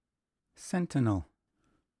Sentinel.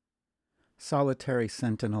 Solitary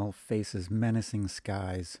sentinel faces menacing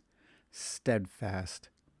skies, steadfast,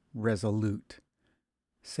 resolute.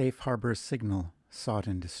 Safe harbor signal sought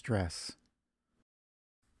in distress.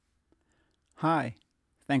 Hi,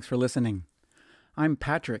 thanks for listening. I'm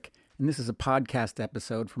Patrick, and this is a podcast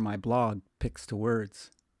episode from my blog, Picks to Words.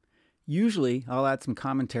 Usually, I'll add some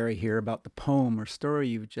commentary here about the poem or story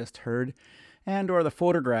you've just heard, and or the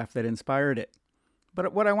photograph that inspired it.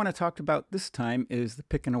 But what I want to talk about this time is the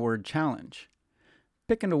Pickin' a Word Challenge.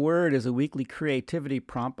 Pickin' a Word is a weekly creativity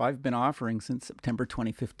prompt I've been offering since September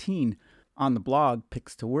 2015 on the blog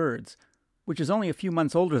Picks to Words, which is only a few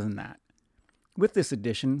months older than that. With this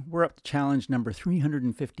edition, we're up to challenge number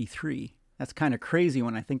 353. That's kind of crazy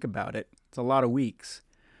when I think about it. It's a lot of weeks.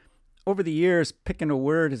 Over the years, Pickin' a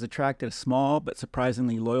Word has attracted a small but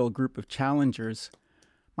surprisingly loyal group of challengers.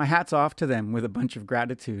 My hat's off to them with a bunch of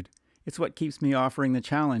gratitude. It's what keeps me offering the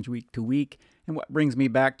challenge week to week and what brings me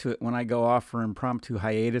back to it when I go off for impromptu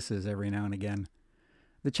hiatuses every now and again.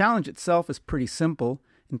 The challenge itself is pretty simple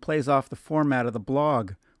and plays off the format of the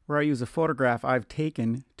blog, where I use a photograph I've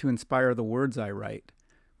taken to inspire the words I write.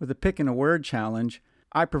 With the Pickin' a Word Challenge,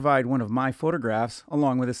 I provide one of my photographs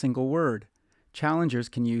along with a single word. Challengers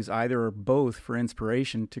can use either or both for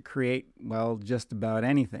inspiration to create, well, just about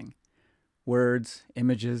anything. Words,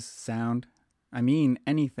 images, sound,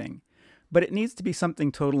 anything. But it needs to be something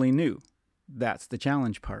totally new. That's the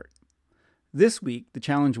challenge part. This week, the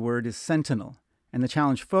challenge word is Sentinel, and the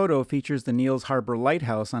challenge photo features the Neils Harbor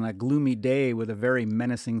Lighthouse on a gloomy day with a very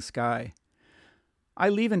menacing sky. I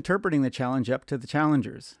leave interpreting the challenge up to the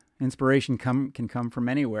challengers. Inspiration can come from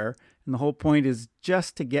anywhere, and the whole point is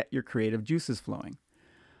just to get your creative juices flowing.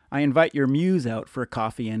 I invite your muse out for a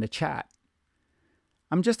coffee and a chat.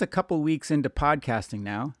 I'm just a couple weeks into podcasting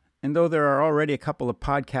now, and though there are already a couple of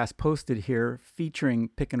podcasts posted here featuring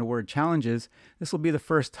Pickin' a Word challenges, this will be the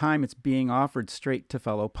first time it's being offered straight to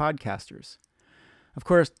fellow podcasters. Of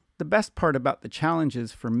course, the best part about the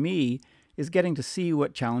challenges for me is getting to see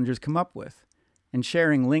what challengers come up with, and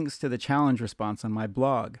sharing links to the challenge response on my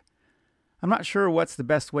blog. I'm not sure what's the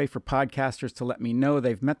best way for podcasters to let me know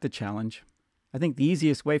they've met the challenge. I think the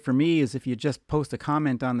easiest way for me is if you just post a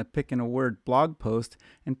comment on the Pickin' a Word blog post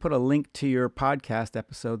and put a link to your podcast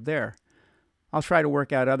episode there. I'll try to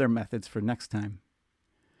work out other methods for next time.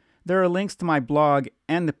 There are links to my blog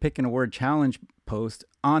and the Pickin' a Word challenge post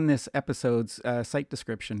on this episode's site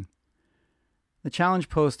description. The challenge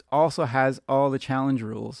post also has all the challenge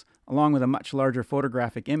rules, along with a much larger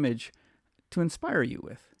photographic image to inspire you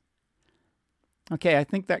with. Okay, I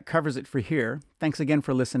think that covers it for here. Thanks again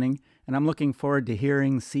for listening, and I'm looking forward to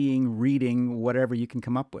hearing, seeing, reading, whatever you can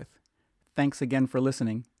come up with. Thanks again for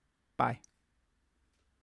listening. Bye.